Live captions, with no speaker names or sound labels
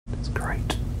It's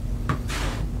great.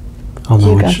 Oh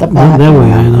no, You got the back. that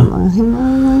way I know.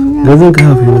 Goods and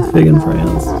Coffee with Fig and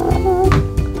Friends.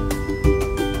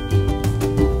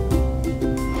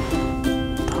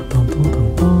 Dun, dun, dun,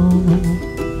 dun,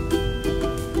 dun.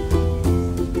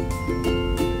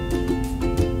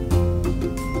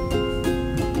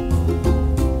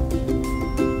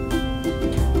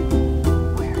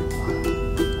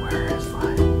 Where is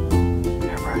my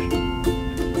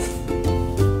hairbrush?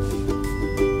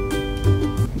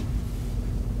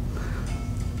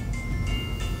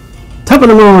 Top of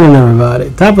the morning, everybody.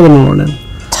 Top of the morning.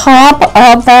 Top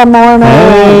of the morning.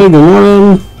 Hey, good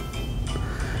morning.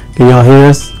 Can y'all hear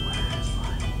us?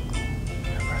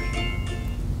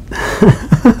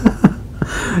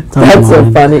 That's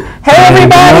so funny. Hey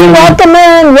everybody, welcome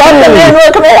in, welcome in,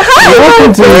 welcome in. Hi,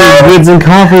 Welcome to Goods and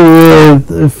Coffee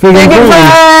with Fig and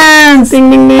Friends. Ding,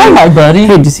 ding, ding. Hi, buddy.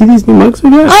 Hey, did you see these new mugs we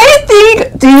got? I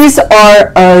think these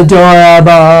are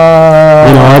adorable.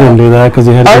 You know, I didn't do that because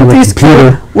you had to go Aren't to the these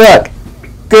computer. cute? Look,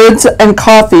 Goods and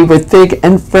Coffee with Fig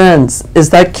and Friends. Is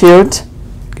that cute?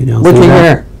 Can y'all Look see that?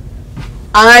 here.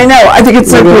 I know. I think it's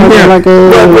so Look at good it, here. like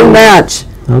a- We match.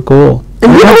 Oh, cool.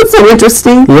 And you know what's so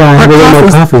interesting? Yeah, I have a little more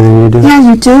coffee's- coffee than you do. Yeah,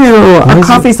 you do. Our is it?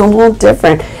 coffee's a little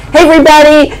different. Hey,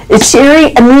 everybody. It's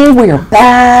Sherry and me. We are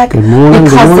back. Good morning,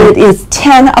 good Because morning. it is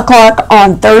 10 o'clock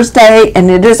on Thursday, and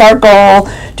it is our goal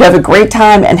to have a great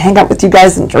time and hang out with you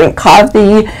guys and drink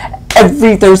coffee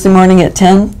every Thursday morning at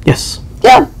 10. Yes.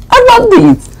 Yeah, I love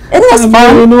these. Isn't this You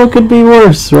fun? know it could be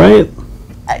worse, right?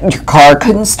 Your car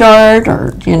couldn't start,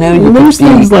 or you could There's be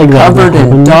things like that covered that in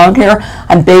happen. dog hair.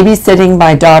 I'm babysitting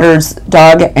my daughter's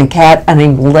dog and cat, and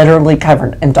I'm literally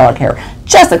covered in dog hair,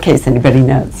 just in case anybody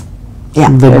knows.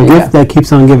 Yeah, The there you gift go. that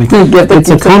keeps on giving. The gift that It's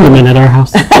a keeps on condiment at our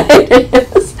house. It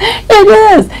is.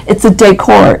 It is. It's a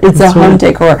decor. It's That's a home right.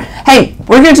 decor. Hey,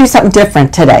 we're going to do something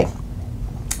different today.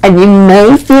 And you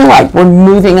may feel like we're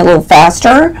moving a little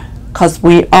faster, because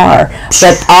we are.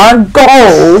 But our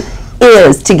goal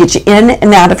is to get you in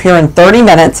and out of here in 30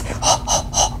 minutes.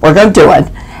 We're going to do it.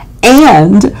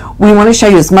 And we want to show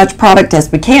you as much product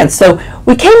as we can. So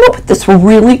we came up with this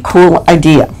really cool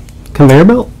idea. Conveyor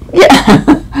belt? Yeah.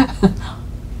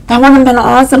 That would have been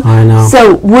awesome. I know.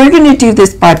 So we're going to do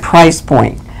this by price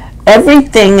point.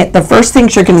 Everything, the first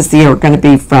things you're going to see are going to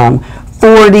be from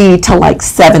 $40 to like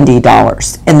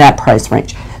 $70 in that price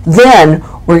range. Then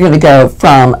we're going to go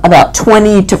from about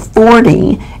 $20 to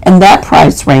 $40 in that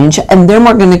price range, and then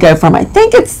we're going to go from, I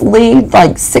think it's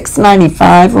like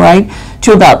 $6.95, right,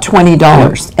 to about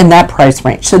 $20 in that price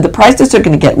range. So the prices are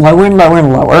going to get lower and lower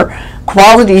and lower.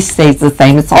 Quality stays the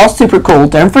same. It's all super cool.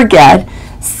 Don't forget,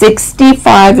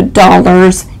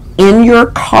 $65 in your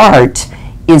cart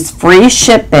is free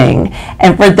shipping.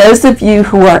 And for those of you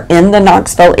who are in the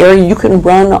Knoxville area, you can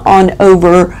run on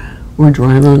over. We're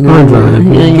driving. We're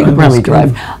driving. Yeah, you can probably That's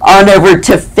good. drive on over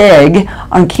to Fig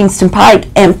on Kingston Pike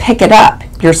and pick it up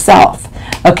yourself.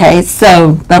 Okay,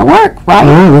 so that'll work, right?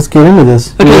 All right, let's get into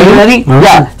this. Okay, you ready? All right.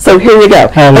 Yeah. So here you go.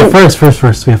 Well, And- first,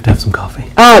 we have to have some coffee.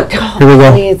 Oh, Here we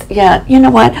go. please. Yeah, you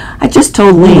know what? I just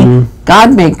told Lee,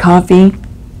 God made coffee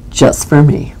just for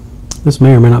me. This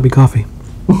may or may not be coffee.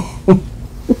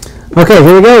 Okay,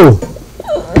 here we go.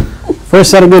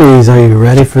 First set of goodies. Are you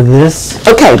ready for this?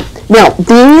 Okay, now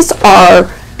these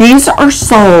are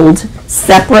sold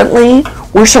separately.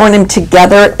 We're showing them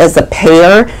together as a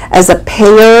pair. As a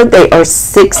pair, they are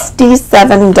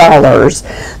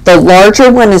 $67. The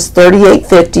larger one is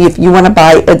 $38.50 if you want to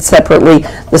buy it separately.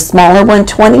 The smaller one,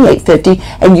 $28.50,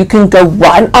 and you can go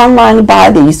right online and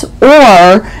buy these,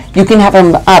 or you can have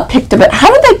them picked up. How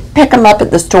do they pick them up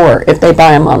at the store if they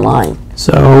buy them online?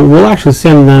 So we'll actually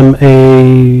send them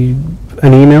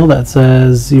an email that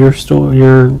says your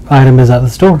item is at the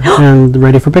store and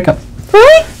ready for pickup.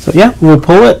 Really? So yeah, we'll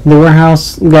pull it. The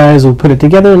warehouse guys will put it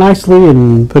together nicely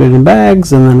and put it in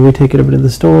bags, and then we take it over to the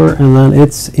store, and then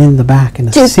it's in the back in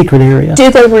a secret area.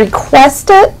 Do they request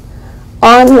it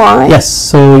online? Yes.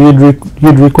 So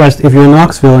you'd request, if you're in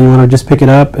Knoxville and you want to just pick it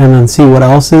up and then see what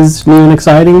else is new and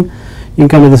exciting, you can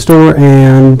come to the store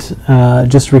and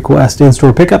just request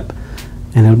in-store pickup,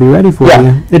 and it'll be ready for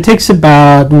you. It takes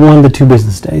about 1 to 2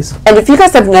 business days. And if you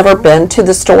guys have never been to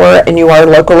the store and you are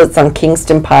local, it's on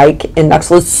Kingston Pike in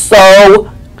Knoxville. It's so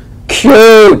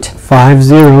cute.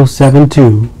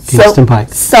 5072 Kingston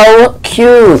Pike. So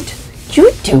cute.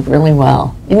 You do really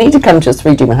well. You need to come just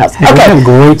redo my house. Hey, we have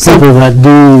great people that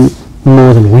do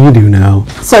more than we do now.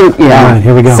 So, yeah. All right,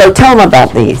 here we go. So tell them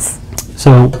about these.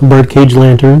 So birdcage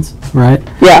lanterns, right?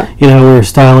 Yeah. You know, we were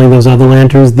styling those other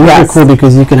lanterns. These Yes. are cool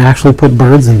because you can actually put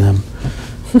birds in them.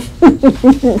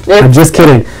 I'm just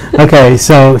kidding. Okay,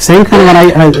 so same kind of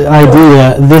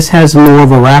idea. This has more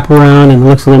of a wraparound and it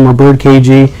looks a little more bird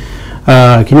cagey.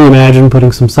 Can you imagine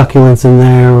putting some succulents in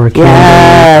there or a candle?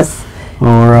 Yes.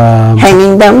 Or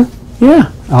hanging them?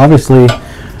 yeah, obviously.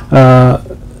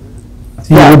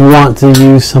 You would want to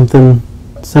use something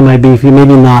semi-beefy,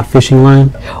 maybe not fishing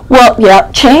line. Well, yeah,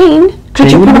 chain.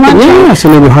 Could you put them on chain? Yeah, so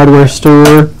maybe hardware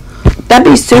store. That'd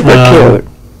be super cute.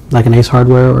 Like an Ace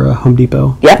Hardware or a Home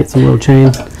Depot. Yep. Get some little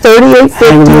chains. Hang those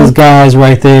 $38.50. guys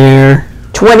right there.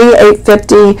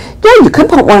 $28.50. Yeah, you could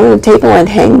put one on a table and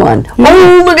hang one. Yeah.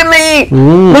 Oh, look at me!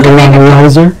 Look Or at on me! a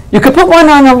riser. You could put one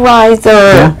on a riser.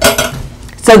 Yeah.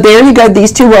 So there you go.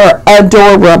 These two are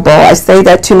adorable. I say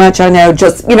that too much, I know.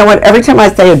 Just, you know what? Every time I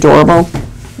say adorable,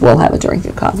 we'll have a drink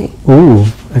of coffee. Ooh,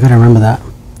 I gotta remember that.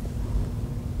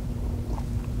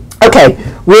 Okay,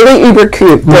 really uber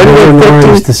cute. My mother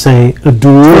used to say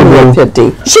adorable.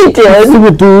 $38.50. She did.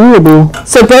 Adorable.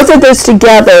 So both of those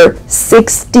together,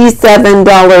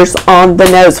 $67 on the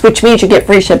nose, which means you get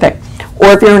free shipping.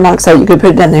 Or if you're in Knoxville, you could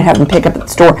put it in there and have them pick up at the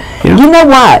store. Yeah. You know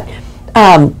what?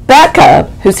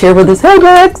 Becca, who's here with us, hey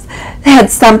Bex,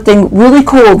 had something really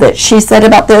cool that she said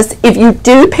about this. If you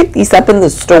do pick these up in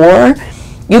the store,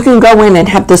 you can go in and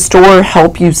have the store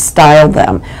help you style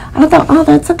them. I thought, oh,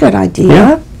 that's a good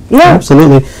idea. Yeah,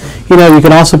 absolutely. You know, you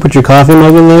can also put your coffee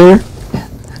mug in there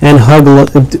and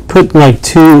put like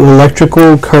 2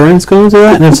 electrical currents going to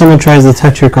that, and if someone tries to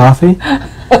touch your coffee,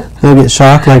 they'll get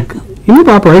shocked. Like, you need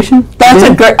operation? That's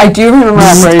a great, I do remember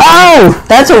operation. Oh,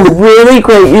 that's a really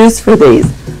great use for these.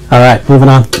 All right, moving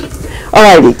on.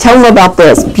 Alrighty, tell them about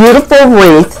this. Beautiful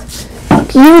wreath.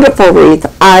 Beautiful wreath.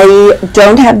 I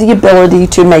don't have the ability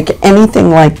to make anything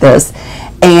like this.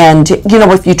 And, you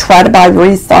know, if you try to buy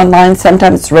wreaths online,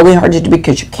 sometimes it's really hard to do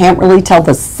because you can't really tell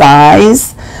the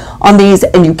size on these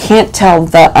and you can't tell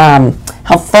the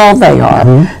how full they are.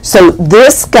 Mm-hmm. So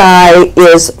this guy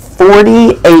is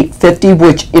 $48.50,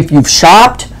 which if you've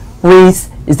shopped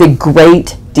wreaths is a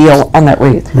great deal on that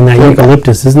wreath. And that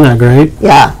eucalyptus, isn't that great?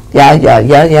 Yeah.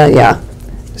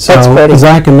 So That's pretty.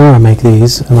 Zach and Nora make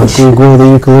these, and like we grow the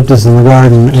eucalyptus in the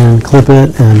garden and clip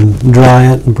it and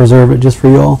dry it and preserve it just for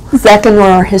you all. Zach and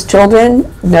Nora, his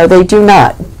children, no, they do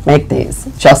not make these.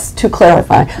 Just to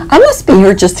clarify, I must be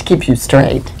here just to keep you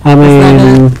straight. I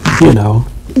mean, you know.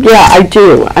 Yeah, I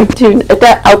do.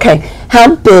 That, okay,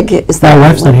 how big is that? My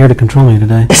wife's not here to control me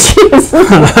today. She's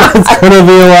not. It's gonna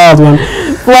be a wild one.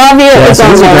 Flavia is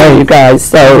on there, you guys.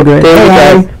 So there you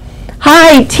go.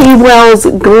 Hi, T. Wells,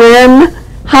 Glenn.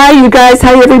 Hi, you guys.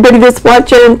 Hi, everybody that's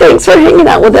watching. Thanks for hanging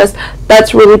out with us.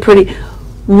 That's really pretty.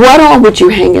 What all would you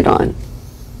hang it on?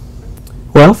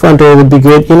 Well, front door would be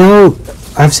good. You know,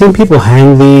 I've seen people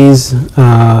hang these,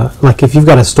 like if you've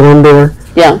got a storm door.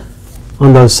 Yeah.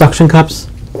 On those suction cups.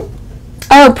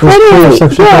 Oh, pretty.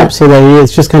 Suction cups, so that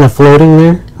it's just kind of floating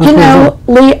there. You know,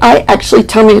 Lee,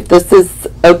 tell me if this is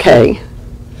okay.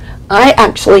 I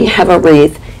actually have a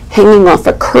wreath hanging off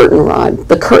a curtain rod.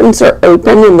 The curtains are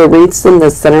open and the wreath's in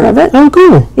the center of it. Oh,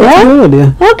 cool. Yeah? Good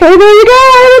idea. Okay, there you go.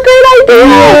 I have a great idea.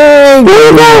 Yay,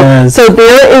 there you go. yes. So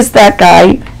there is that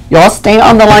guy. Y'all stay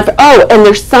on the line. Oh, and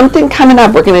there's something coming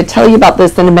up. We're going to tell you about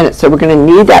this in a minute. So we're going to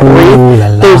need that wreath. La,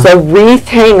 la. There's a wreath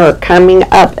hanger coming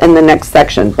up in the next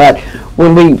section. But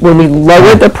when we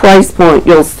lower the price point,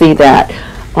 you'll see that.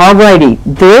 Alrighty,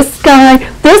 this guy,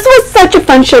 this was such a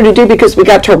fun show to do because we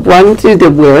got to run through the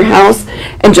warehouse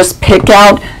and just pick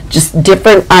out just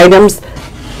different items.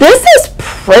 This is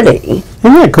pretty.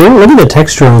 Isn't that cool? Look at the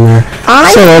texture on there.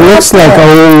 So it looks like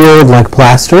old like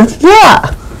plaster.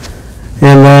 Yeah.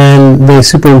 And then they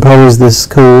superimpose this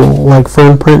cool like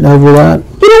fern print over that.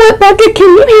 You know what, Becca,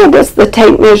 can you hand us the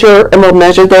tape measure and we'll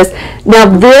measure this? Now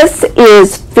this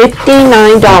is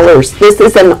 $59. This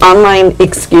is an online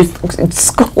exclusive.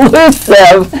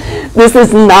 This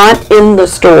is not in the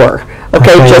store.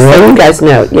 Okay, just so you guys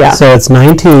know. Yeah. So it's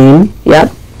 19.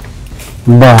 Yep.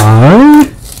 By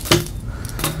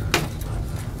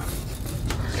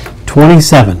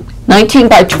 27. 19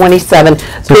 by 27.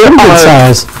 So pretty good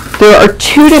size. There are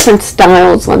 2 different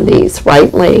styles on these,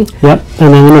 right, Lee? Yep,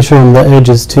 and then let me show them the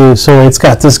edges too. So it's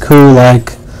got this cool,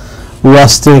 like,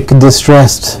 rustic,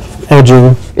 distressed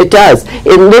edging. It does.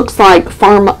 It looks like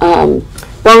burnwood.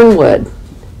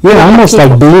 Yeah, almost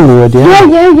like bean wood, yeah.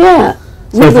 Yeah.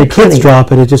 So if the kids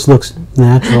drop it, it just looks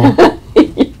natural.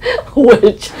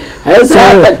 Which has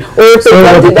happened. Or if they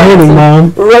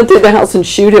run through the house and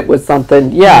shoot it with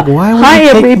something. Yeah. Hi,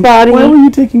 everybody. Why were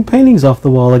you taking paintings off the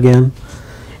wall again?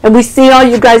 And we see all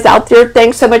you guys out there.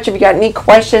 Thanks so much. If you got any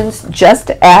questions, just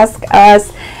ask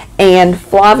us. And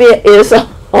Flavia is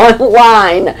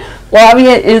online.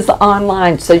 Flavia is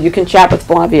online, so you can chat with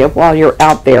Flavia while you're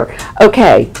out there.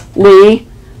 Okay, Lee,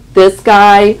 this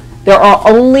guy, there are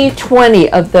only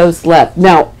 20 of those left.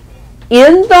 Now,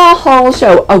 in the whole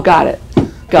show, oh, got it.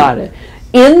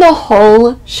 In the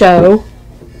whole show,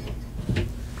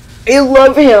 I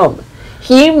love him.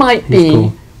 He might be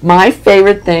cool. my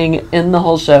favorite thing in the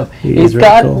whole show. He's really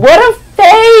got, cool. what a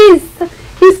face!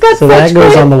 He's got So such that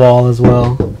goes great- on the wall as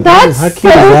well. That's How cute so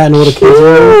is that? And little kids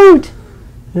are cute.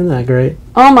 Isn't that great?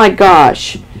 Oh my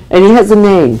gosh. And he has a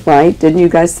name, right? Didn't you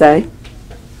guys say?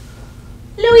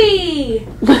 Louis!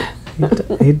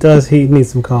 He does. He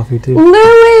needs some coffee too.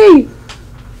 Louis!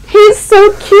 He's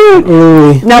so cute.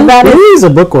 Louis. Now that is- Louis is a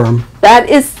bookworm. That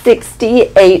is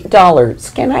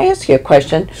 $68. Can I ask you a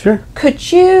question? Sure.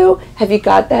 Have you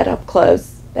got that up close,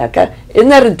 Becca? Isn't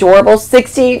that adorable?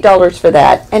 $68 for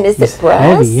that. And is It's it brass?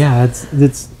 heavy. Yeah, it's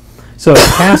so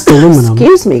it's cast aluminum.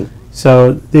 Excuse me.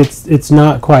 So it's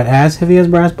not quite as heavy as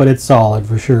brass, but it's solid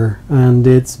for sure, and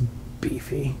it's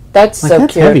beefy. That's Like, so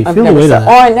that's cute. heavy. I've Feel the never weight said- of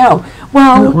that. Oh, I know.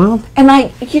 Well, Well- and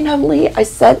Lee, I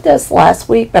said this last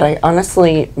week, but I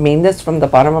honestly mean this from the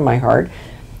bottom of my heart.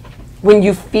 When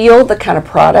you feel the kind of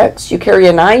products you carry,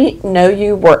 and I know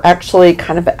you were actually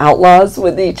kind of outlaws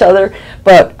with each other,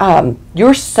 but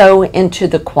you're so into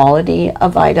the quality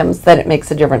of items that it makes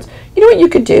a difference. You know what you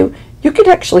could do? You could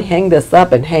actually hang this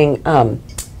up and hang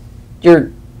your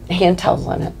hand towels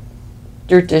on it,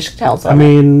 your dish towels on I it.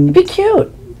 mean, It'd be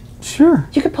cute. sure.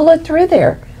 You could pull it through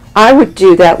there. I would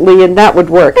do that, Lee, and that would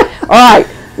work. All right,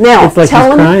 now It's like tell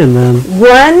he's them crying then.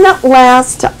 one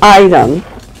last item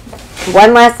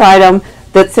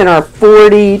that's in our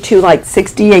 $40 to like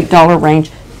 $68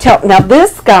 range. Now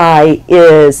this guy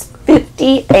is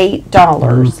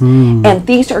 $58, and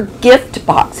these are gift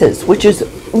boxes, which is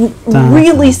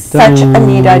really such a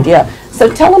neat idea. So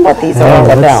tell them what these are all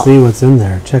Let's about. see what's in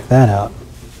there. Check that out.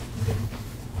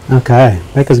 Okay,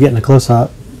 Becca's getting a close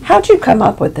up. How'd you come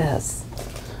up with this?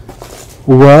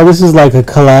 Well, this is like a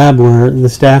collab where the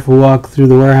staff will walk through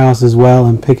the warehouse as well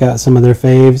and pick out some of their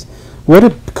faves. What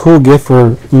a cool gift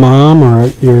for mom or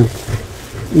your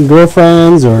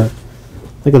girlfriends, or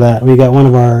look at that. We got one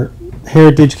of our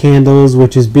heritage candles,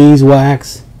 which is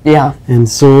beeswax Yeah. and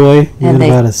soy. We And got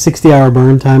about a 60-hour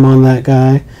burn time on that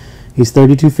guy. He's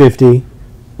 $32.50.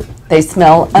 They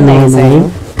smell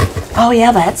amazing. Oh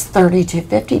yeah, that's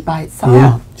 $32.50 by itself.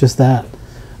 Yeah, just that.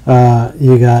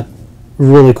 You got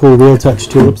really cool real touch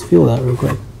tulips. Feel that real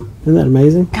quick. Isn't that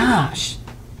amazing? Gosh.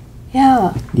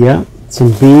 Yeah. Yeah.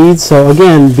 Some beads. So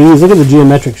again, beads. Look at the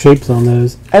geometric shapes on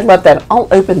those. I love that. I'll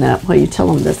open that while you tell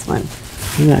them this one.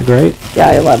 Isn't that great? Yeah,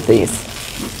 I love these.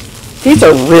 These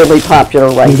are really popular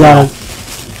right We now.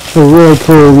 got a really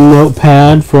cool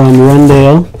notepad from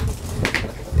Rundale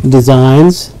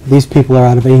Designs. These people are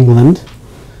out of England.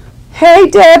 Hey,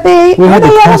 Debbie. We Are had they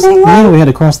to out cross. of England? Yeah, we had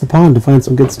to cross the pond to find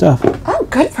some good stuff. Oh,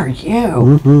 good for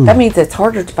you. Mhm. That means it's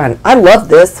harder to find. I love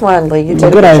this one, Lee. You did a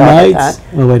Good good eye job at lights. that.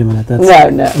 Oh wait a minute. That's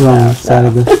No, wrong side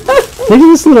of the. Look at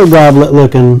this little goblet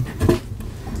looking.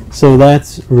 So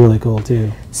that's really cool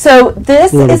too. So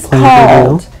this Little is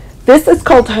plant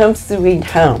called Home Sweet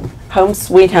Home. Home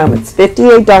Sweet Home. It's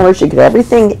 $58. You get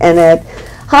everything in it.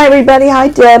 Hi everybody. Hi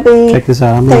Debbie. Check this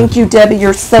out. I'm Thank you, Debbie.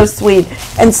 You're so sweet.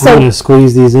 And I'm so gonna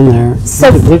squeeze these in there. So-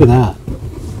 look at that.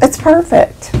 it's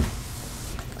perfect.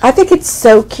 I think it's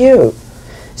so cute.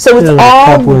 So it's Yeah, like all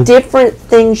cup with- different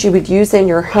things you would use in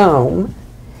your home.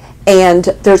 And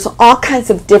there's all kinds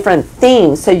of different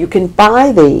themes. So you can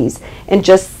buy these and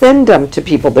just send them to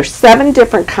people. There's 7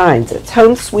 different kinds. It's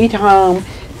Home Sweet Home,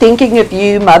 Thinking of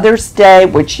You, Mother's Day,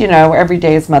 which, you know, every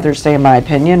day is Mother's Day in my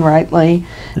opinion, right, Lee?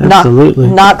 Absolutely.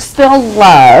 Knoxville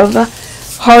Love,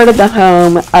 Heart of the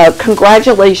Home.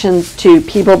 Congratulations to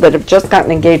people that have just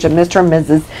gotten engaged, a Mr. and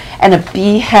Mrs. and a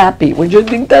Be Happy. Would you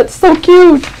think that's so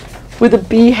cute? With a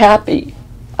Be Happy.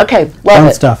 Okay, love Fun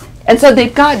it. stuff. And so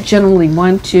they've got generally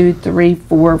 1, 2, 3,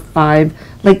 4, 5,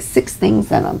 like 6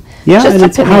 things in them. Yeah, Just and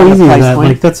it's depending how on the easy is price that? point.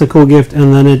 Like that's a cool gift,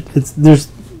 and then there's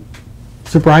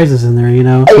surprises in there, you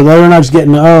know. So they're not just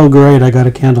getting, oh great, I got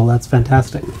a candle. That's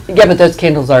fantastic. Yeah, but those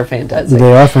candles are fantastic.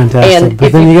 They are fantastic. And But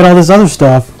if then you get all this other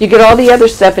stuff. You get all the other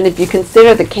stuff, and if you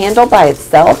consider the candle by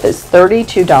itself is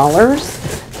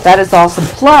 $32, that is awesome.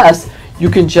 Plus, you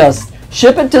can just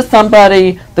ship it to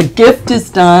somebody. The gift is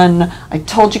done. I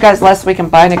told you guys last week I'm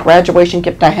buying a graduation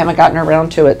gift. I haven't gotten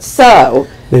around to it. So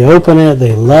They open it,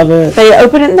 they love it. they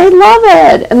open it and they love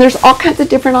it. And there's all kinds of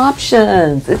different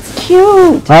options. It's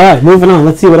cute. All right, moving on.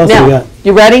 Let's see what else we Now, got.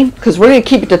 you ready? Because we're going to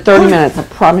keep it to 30 minutes. I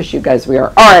promise you guys we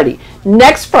are. Alrighty.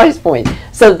 Next price point.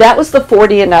 So that was the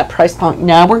 40 and that price point.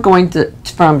 Now we're going to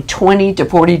from $20 to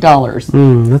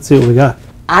 $40. Let's see what we got.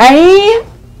 I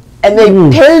and they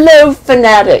pillow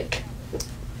fanatic.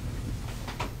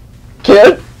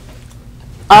 Kid,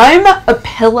 I'm a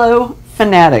pillow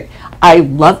fanatic. I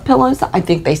love pillows. I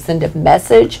think they send a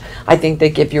message. I think they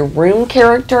give your room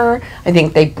character. I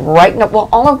think they brighten up. Well,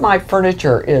 all of my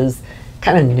furniture is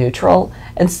kind of neutral.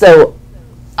 And so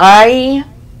I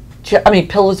mean,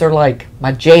 pillows are like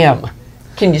my jam.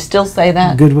 Can you still say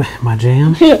that? Good way. My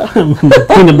jam? Yeah.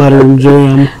 Peanut butter and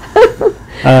jam.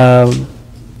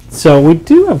 So we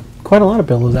do have quite a lot of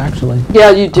pillows, actually.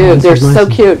 Yeah, you do. This They're is nice so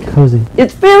and cute. Cozy.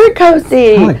 It's very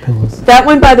cozy. I like pillows. That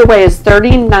one, by the way, is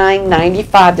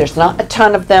 $39.95. There's not a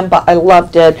ton of them, but I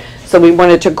loved it. So we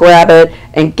wanted to grab it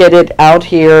and get it out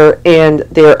here. And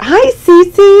there. Hi,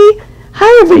 Cece.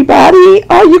 Hi, everybody.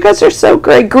 Oh, you guys are so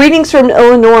great. Greetings from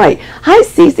Illinois. Hi,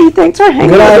 Cece. Thanks for hanging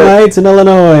Good out. nights in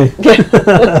Illinois. Isn't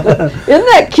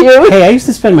that cute? Hey, I used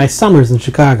to spend my summers in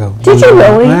Chicago. Did you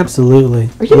really? Absolutely.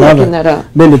 Are you Love making it. that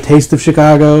up? Been to Taste of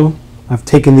Chicago. I've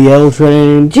taken the L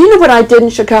train. Do you know what I did in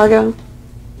Chicago?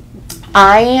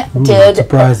 I did.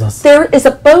 Surprise us. There is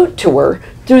a boat tour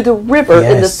through the river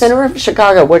in the Yes. center of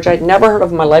Chicago, which I'd never heard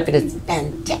of in my life. It is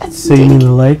fantastic. So you mean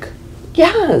the lake?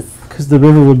 Yes. Because the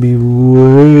river would be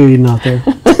way not there.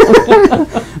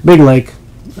 Big lake.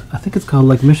 I think it's called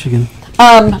Lake Michigan.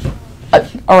 All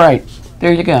right.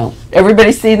 There you go.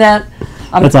 Everybody see that?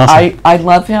 That's awesome. I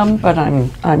love him, but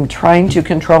I'm trying to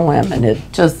control him, and it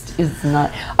just is not.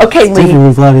 Okay, It's different Lee.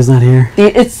 when Flavia's not here.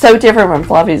 It's so different when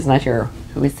Flavia's not here,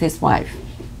 who is his wife,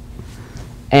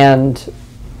 and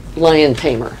lion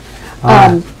tamer.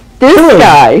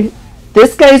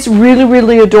 This guy's really,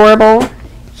 really adorable.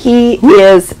 He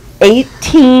is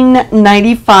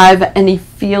 $18.95, and he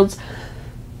feels.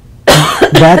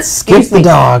 That's Skip Excuse the me.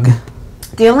 dog.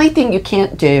 The only thing you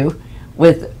can't do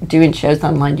with doing shows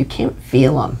online, you can't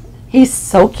feel him. He's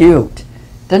so cute.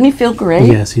 Doesn't he feel great?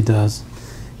 Yes, he does.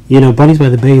 You know, Bunnies by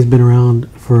the Bay has been around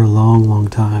for a long, long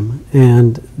time,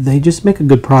 and they just make a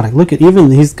good product. Look at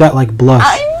even he's got like blush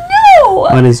I know.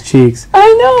 on his cheeks. I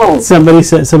know.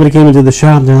 Somebody came into the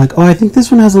shop and they're like, "Oh, I think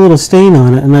this one has a little stain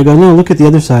on it," and I go, "No, look at the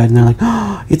other side," and they're like,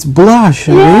 "Oh, it's blush."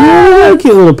 And Yes.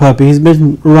 cute little puppy. He's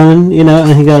been running, you know,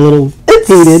 and he got a little It's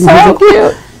heated. so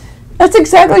cute. That's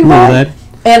exactly right. that.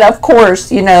 And of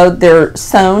course, you know, they're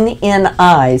sewn in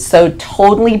eyes, so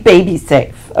totally baby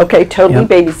safe. Okay, totally Yep.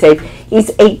 baby safe. He's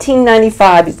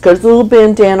 $18.95. He's got his little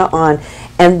bandana on,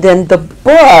 and then the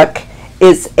book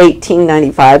is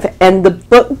 $18.95, and the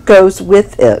book goes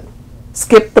with it.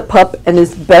 Skip the pup and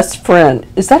his best friend.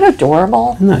 Is that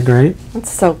adorable? Isn't that great?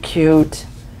 That's so cute.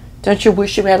 Don't you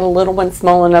wish you had a little one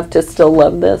small enough to still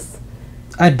love this?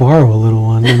 I'd borrow a little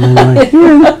one, and then like,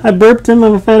 here, I burped him,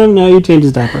 I fed him, now you change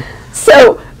his diaper.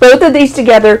 So both of these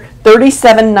together,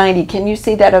 $37.90. Can you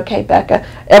see that? Okay, Becca.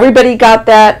 Everybody got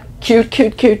that? Cute,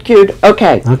 cute, cute, cute.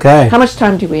 Okay. Okay. How much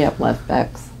time do we have left,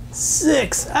 Bex?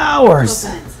 6 hours.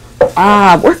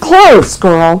 We're close,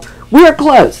 girl. We're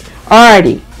close.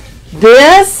 Alrighty.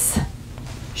 This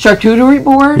charcuterie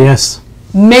board, Yes.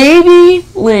 maybe,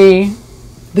 Lee,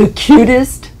 the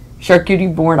cutest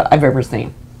charcuterie board I've ever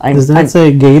seen. Does that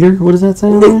say gator? What does that say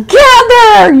on there?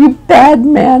 Gather, you bad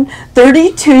man.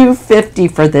 $32.50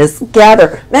 for this.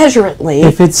 Gather. Measure it, Lee.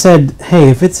 If it said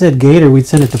gator, we'd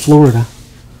send it to Florida.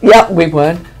 Yep, we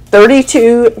would.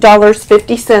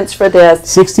 $32.50 for this.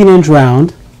 16-inch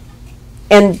round.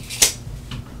 And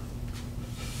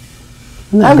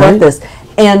Isn't I that love great? this.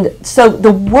 And so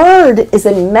the word is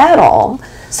in metal,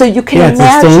 so you can Yeah, it's a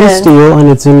stainless imagine. steel, and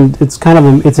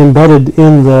it's embedded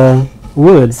in the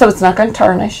wood. So it's not going to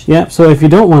tarnish. Yeah. So if you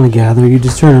don't want to gather, you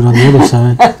just turn it on the other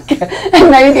side. And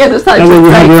maybe the other side And then should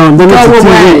you have say, your own. Then "Go it's a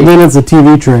away." TV. Then it's a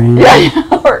TV tray. Yeah,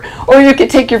 or you could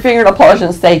take your fingernail polish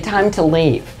and say, "Time to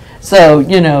leave." So,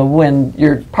 you know, when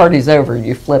your party's over,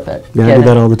 you flip it. Yeah, I Get do it?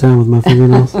 that all the time with my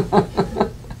fingernails.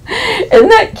 Isn't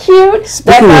that cute?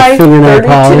 Speaking of that guy, fingernail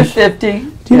polish,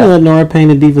 $32.50. Do you know that Nora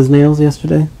painted Diva's nails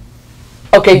yesterday?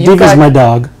 Okay, you Diva's got my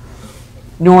dog.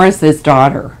 Nora's his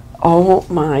daughter. Oh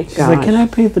my She's god! like, "Can I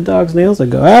paint the dog's nails?" I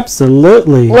go,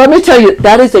 "Absolutely." Let me tell you,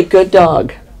 that is a good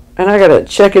dog, and I gotta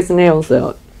check his nails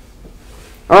out.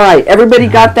 All right, everybody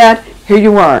got that? Here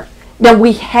you are. Now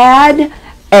we had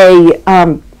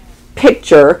a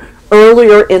picture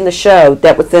earlier in the show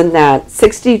that was in that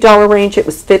 $60 range. It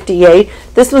was $58.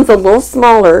 This one's a little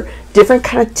smaller, different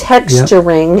kind of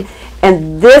texturing,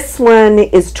 and this one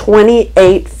is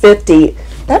 $28.50.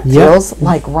 That Yep. feels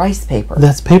like rice paper.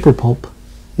 That's paper pulp.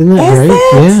 Isn't that Is great?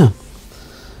 it? Yeah.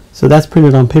 So that's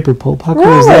printed on paper pulp. How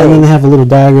cool is that? And Really? then they have a little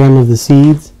diagram of the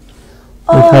seeds,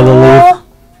 like how the leaf,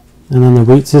 and then the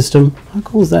root system. How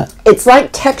cool is that? It's like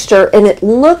texture, and it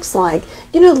looks like,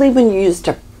 you know, Lee, when you used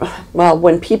to, well,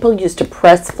 when people used to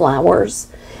press flowers,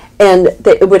 and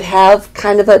it would have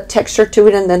kind of a texture to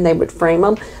it, and then they would frame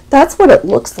them. That's what it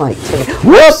looks like to me.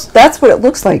 Whoops! That's what it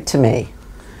looks like to me.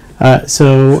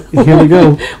 So here we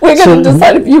go. We're going to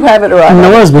decide if you have it or I have it.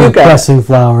 Noah's been You go. pressing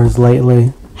flowers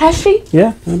lately. Has she?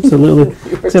 Yeah, absolutely.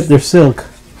 Except they're silk.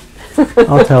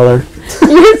 I'll tell her.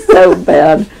 You're so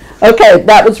bad. Okay,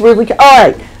 that was really good. All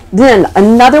right. Then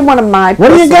another one of my What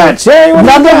do you got, Sherry? What do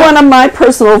you another got? one of my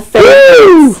personal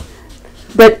favorites.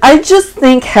 But I just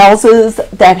think houses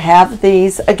that have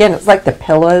these, again, it's like the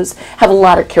pillows, have a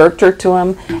lot of character to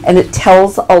them, and it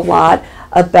tells a lot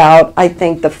about, I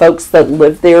think, the folks that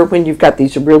live there when you've got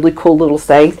these really cool little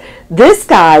sayings. This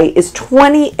guy is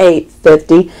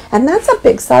 $28.50, and that's a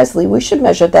big size, Lee. We should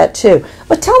measure that too.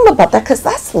 But tell them about that, because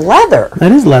that's leather.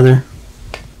 That is leather.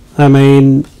 I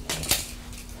mean,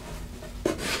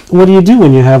 what do you do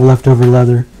when you have leftover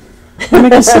leather? You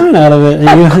make a sign out of it,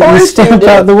 and you course you stamp do.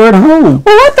 out the word home.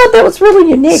 Well, I thought that was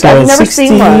really unique. So I've it's never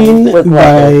seen one 16 with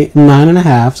leather. by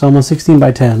 9.5, so almost 16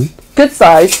 by 10. Good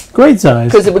size, Great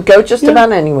size. because it would go just Yeah.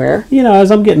 about anywhere. You know,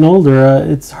 as I'm getting older,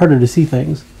 it's harder to see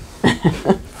things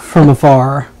from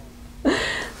afar.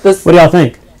 This, What do y'all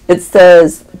think? it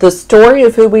says, the story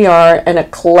of who we are and a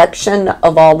collection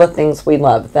of all the things we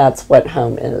love. That's what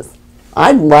home is.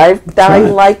 I like that. I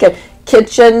right. like it.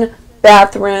 Kitchen,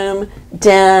 bathroom,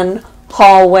 den,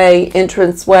 hallway,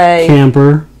 entranceway.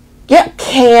 Camper. Yeah,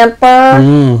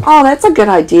 camper. Oh, that's a good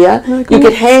idea. that You cool?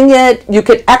 could hang it. You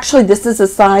could actually, this is a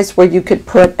size where you could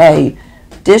put a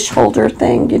dish holder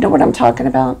thing. You know what I'm talking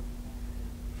about?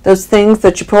 Those things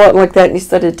that you pull out like that and you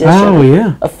set a dish Oh, in.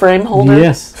 yeah. A frame holder.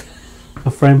 Yes.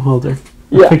 A frame holder.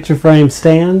 Yeah. A picture frame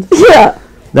stand. Yeah.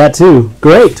 That too.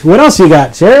 Great. What else you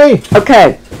got, Sherry?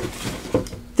 Okay.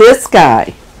 This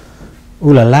guy.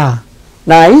 Ooh la la.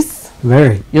 Nice.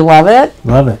 Very. You love it?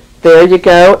 Love it. There you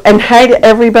go. And hi to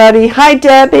everybody. Hi,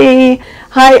 Debbie.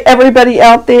 Hi, everybody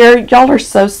out there. Y'all are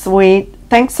so sweet.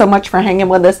 Thanks so much for hanging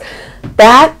with us.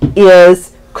 That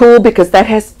is cool because that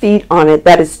has feet on it.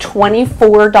 That is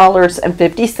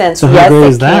 $24.50. So how yes, great it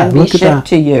is that? can be Look at shipped that.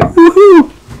 to you.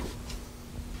 Woohoo!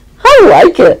 I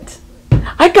like it.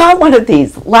 I got one of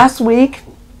these last week,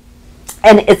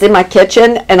 and it's in my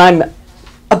kitchen, and I'm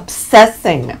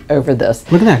obsessing over this.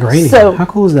 Look at that grain. So- How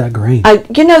cool is that grain?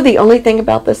 You know the only thing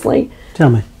about this, Lee? Tell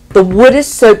me. The wood is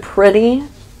so pretty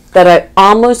that I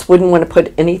almost wouldn't want to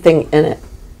put anything in it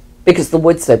because the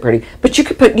wood's so pretty. But you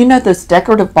could put, you know, those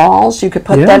decorative balls, you could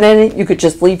put Yeah. that in it. You could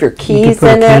just leave your You keys could put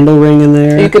a in it. candle ring in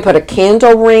there. You could put a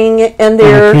candle ring in and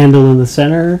there. a candle in the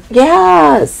center.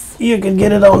 Yes. You could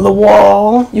get it on the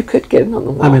wall. You could get it on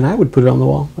the wall. I mean, I would put it on the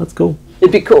wall. That's cool.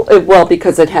 It'd be cool. Well,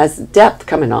 because it has depth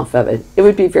coming off of it. It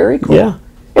would be very cool. Yeah,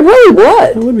 It really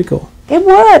that would. would be cool. It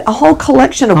would. A whole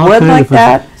collection of All wood kinds like of fun.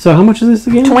 that. So how much is this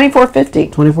again? $24.50.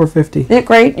 $24.50. Isn't it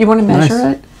great? You want to measure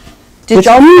Nice. it? Did It's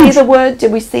y'all see huge. the wood?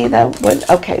 Did we see the wood?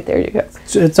 Okay, there you go.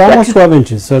 It's almost 12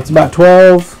 inches, so it's about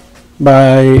 12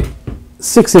 by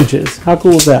 6 inches. How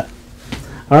cool is that?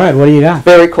 All right, what do you got?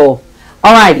 Very cool.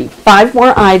 All righty, 5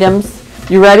 more items.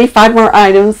 You ready? 5 more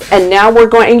items. And now we're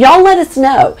going, and y'all let us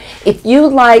know if you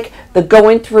like the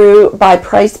going through by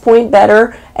price point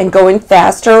better and going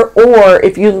faster, or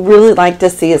if you really like to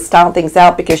see us style things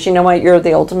out because you know what? You're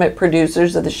the ultimate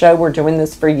producers of the show. We're doing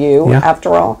this for you, Yeah.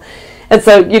 after all. And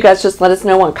so you guys just let us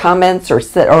know on comments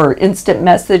or instant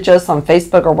message us on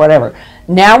Facebook or whatever.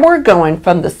 Now we're going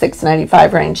from the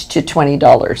 $6.95 range to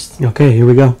 $20. Okay, here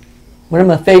we go. One of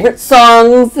my favorite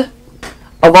songs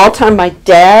of all time. My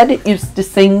dad used to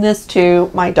sing this to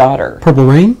my daughter. Purple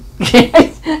Rain?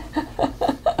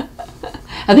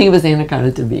 I think it was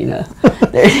Anaconda Davina.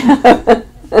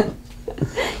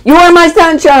 You are my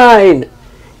sunshine.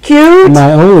 Cute.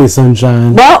 My only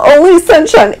sunshine. My only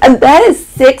sunshine. And that is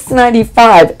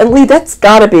 $6.95. And Lee, that's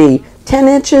got to be 10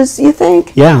 inches, you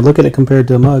think? Yeah, look at it compared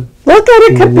to a mug. Look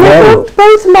at it compared Whoa. to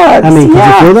both mugs. I mean, could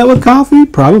you fill that with coffee?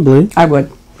 Probably. I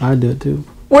would. I'd do it too.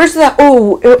 Where's that?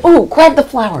 Oh, grab the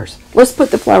flowers. Let's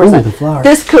put the flowers Ooh, in. the flowers.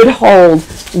 This could hold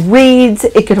reeds.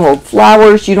 It could hold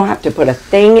flowers. You don't have to put a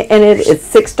thing in it.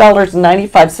 It's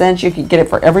 $6.95. You could get it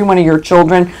for every one of your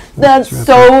children. That's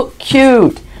so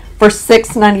cute for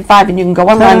 $6.95. And you can go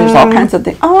online. There's all kinds of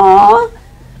things. Aww.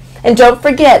 And don't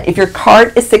forget, if your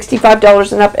cart is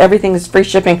 $65 and up, everything is free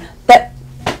shipping.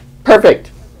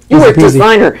 Perfect. You Easy were a peasy.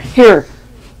 designer. Here,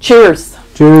 cheers.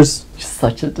 Cheers. You're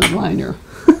such a designer.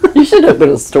 You should open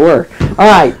a store. All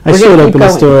right. I we're should gonna keep open a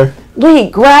going. store. Lee,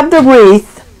 grab the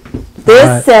wreath. This All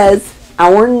right. says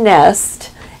Our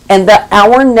Nest. And the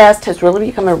Our Nest has really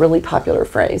become a really popular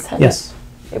phrase, hasn't Yes.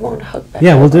 it? It won't hook back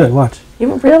Yeah, we'll over. do it. Watch.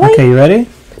 You really? Okay, you ready?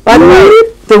 By the way,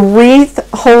 the wreath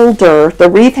holder, the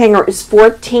wreath hanger is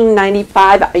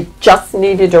 $14.95. I just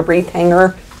needed a wreath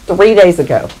hanger 3 days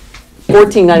ago.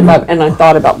 $14.95, and I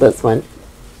thought about this one.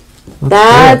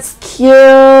 That's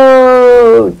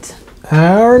cute.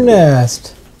 Our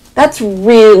nest. That's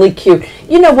really cute.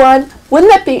 You know what?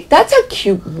 Wouldn't that be, that's a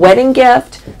cute wedding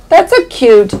gift. That's a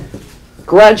cute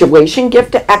graduation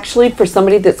gift, actually, for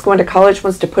somebody that's going to college,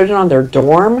 wants to put it on their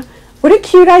dorm. What a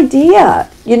cute idea,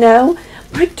 you know?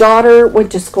 My daughter went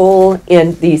to school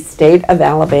in the state of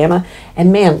Alabama,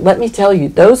 and man, let me tell you,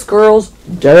 those girls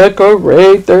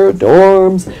decorate their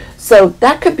dorms. So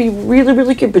that could be really,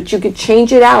 really cute, but you could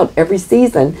change it out every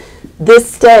season. This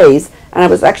stays, and I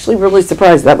was actually really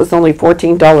surprised. That was only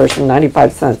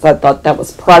 $14.95. I thought that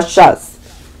was precious.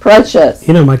 Precious.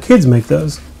 You know, my kids make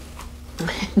those.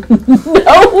 No.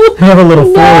 They have a little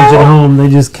forge at home. They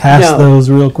just cast those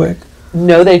real quick.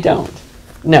 No, they don't.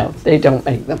 No, they don't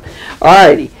make them.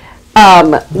 Alrighty.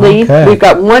 Lee, we've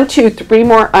got 1, 2, 3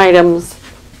 more items.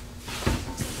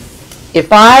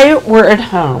 If I were at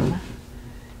home,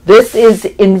 this is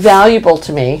invaluable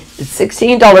to me. It's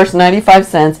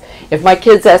 $16.95. If my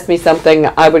kids ask me something,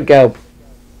 I would go.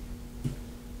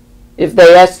 If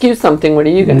they ask you something, what are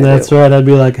you going to do? That's right. I'd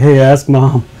be like, hey, ask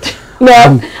Mom.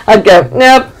 No, I'd go,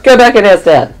 nope, go back and ask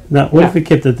Dad. No, what if we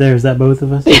kept it there? Is that both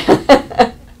of us?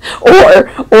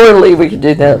 Or Lee, we could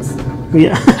do this.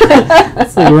 Yeah.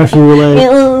 It's like Russian roulette.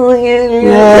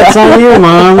 Yeah, it's on you,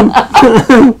 Mom.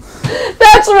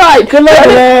 That's right. Good luck,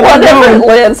 Dad. Whatever it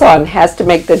lands on has to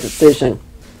make the decision.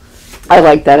 I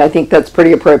like that. I think that's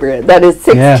pretty appropriate. That is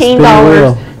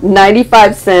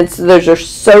 $16.95. Those are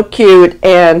so cute.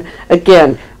 And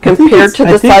again, compared to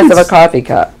the size of a coffee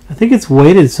cup. I think it's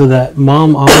weighted so that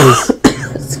Mom always...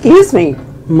 Excuse me.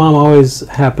 Mom always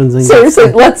happens and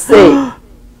seriously, let's see.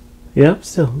 Yep,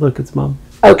 still, look, it's Mom.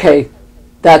 Okay,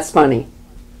 that's funny.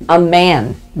 A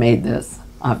man made this,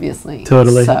 obviously.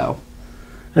 Totally. So,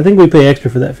 I think we pay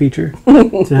extra for that feature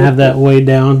to have that weighed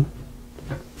down.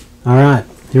 All right,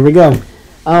 here we go.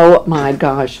 Oh my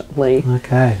gosh, Lee.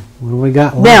 Okay, what do we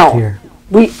got left here?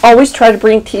 We always try to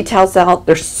bring tea towels out.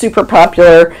 They're super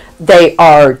popular. They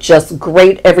are just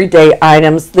great everyday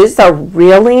items. These are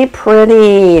really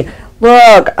pretty.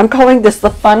 Look, I'm calling this the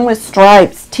Fun with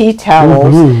Stripes tea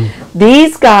towels. Mm-hmm.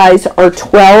 These guys are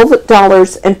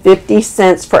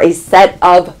 $12.50 for a set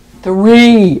of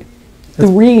 3.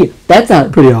 That's a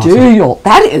pretty awesome deal.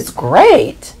 That is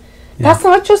great. Yeah. That's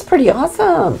not just pretty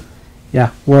awesome.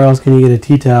 Yeah, where else can you get a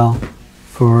tea towel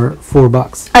for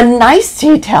 $4? A nice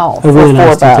tea towel for really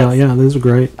nice tea towel. Yeah, these are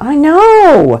great. I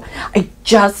know. I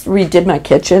just redid my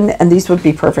kitchen, and these would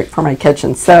be perfect for my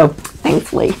kitchen. So,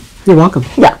 thankfully. You're welcome.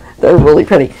 Yeah, they're really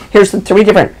pretty. Here's the 3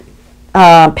 different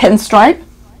pinstripe.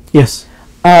 Yes.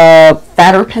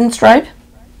 Fatter pinstripe.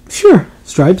 Sure.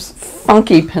 Stripes.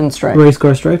 Funky pinstripe. Race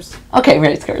car stripes. Okay,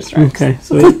 race car stripes. Okay,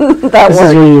 sweet. That this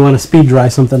is where you want to speed dry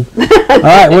something. All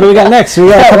right, what do we got next? We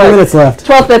got a couple minutes left.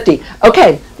 $12.50.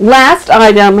 Okay, last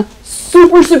item.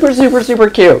 Super, super, super, super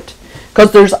cute.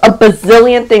 Because there's a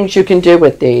bazillion things you can do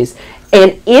with these.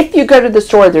 And if you go to the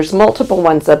store, there's multiple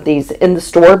ones of these in the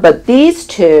store, but these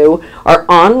 2 are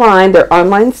online. They're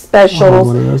online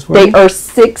specials. They are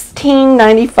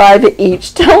 $16.95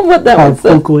 each. Tell them what that one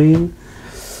says. Queen.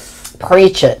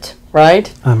 Preach it, right?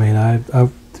 I mean, I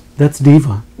that's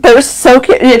Diva. They're so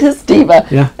cute. It is Diva.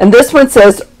 Yeah. And this one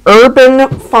says Urban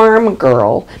Farm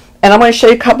Girl. And I'm going to show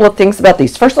you a couple of things about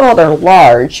these. First of all, they're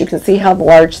large. You can see how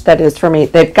large that is for me.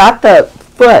 They've got the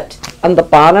foot on the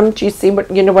bottom. Do you see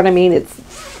what, you know what I mean? It's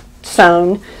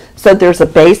sewn. So there's a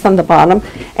base on the bottom.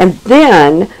 And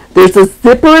then there's a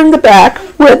zipper in the back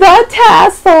with a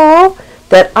tassel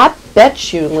that I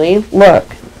bet you, Lee,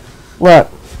 look, would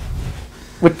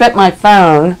fit my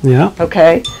phone. Yeah.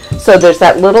 Okay. So there's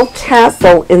that little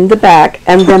tassel in the back,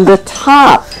 and then the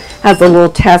top has a little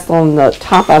tassel on the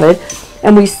top of it.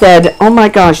 And we said, oh my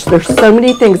gosh, there's so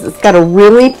many things. It's got a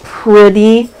really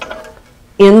pretty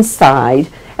inside.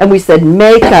 And we said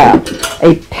makeup,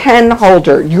 a pen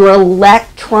holder, your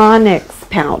electronics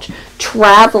pouch,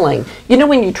 traveling. You know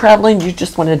when you're traveling, you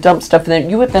just want to dump stuff in there.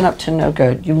 You have been up to no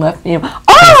good. You left me.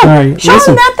 Oh, sorry. show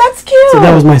him that. That's cute. So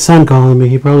that was my son calling me.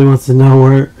 He probably wants to know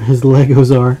where his Legos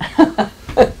are.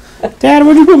 Dad,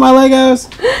 where'd you put my Legos?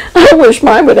 I wish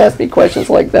mine would ask me questions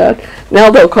like that. Now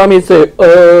they'll call me and say,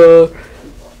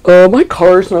 my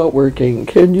car's not working.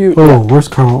 Can you? Oh, where's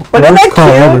Carl? But where's aren't Carl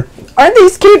they ever? cute? Aren't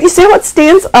these cute? You see how it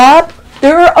stands up?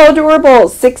 They're adorable.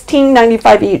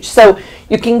 $16.95 each. So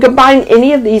you can combine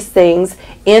any of these things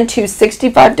into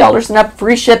 $65 and up,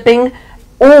 free shipping,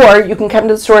 or you can come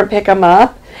to the store and pick them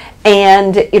up.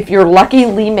 And if you're lucky,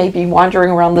 Lee may be wandering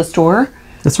around the store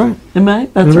That's right. Am I?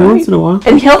 That's Every right. once in a while.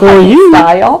 And he'll Or have his you.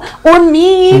 style. Or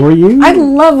me. Or you. I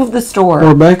love the store.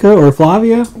 Or Becca or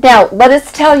Flavia. Now, let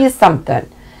us tell you something.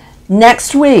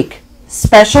 Next week,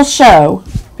 special show,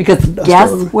 because guess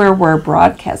where we're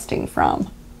broadcasting from?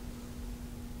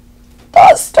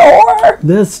 The store.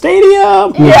 The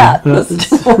stadium. Yeah, the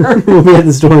store. We'll be at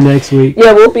the store next week.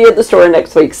 Yeah, we'll be at the store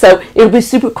next week. So it'll be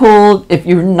super cool. If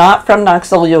you're not from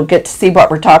Knoxville, you'll get to see what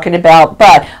we're talking about.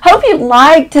 But hope you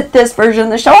liked this version of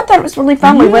the show. I thought it was really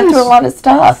fun. We went Yes. through a lot of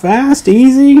stuff. Fast,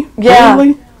 easy, Yeah.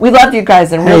 friendly. We love you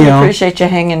guys and Hey, really y'all. appreciate you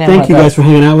hanging in Thank with you guys us. for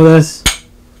hanging out with us.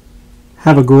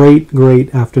 Have a great,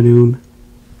 great afternoon.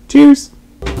 Cheers.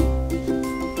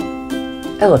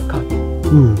 I love coffee.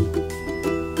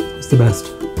 It's the best.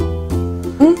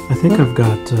 I think I've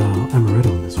got amaretto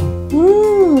in this one.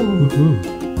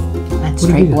 That's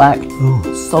What do you straight get? black. Oh,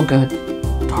 So good.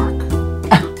 dark.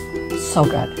 So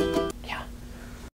good.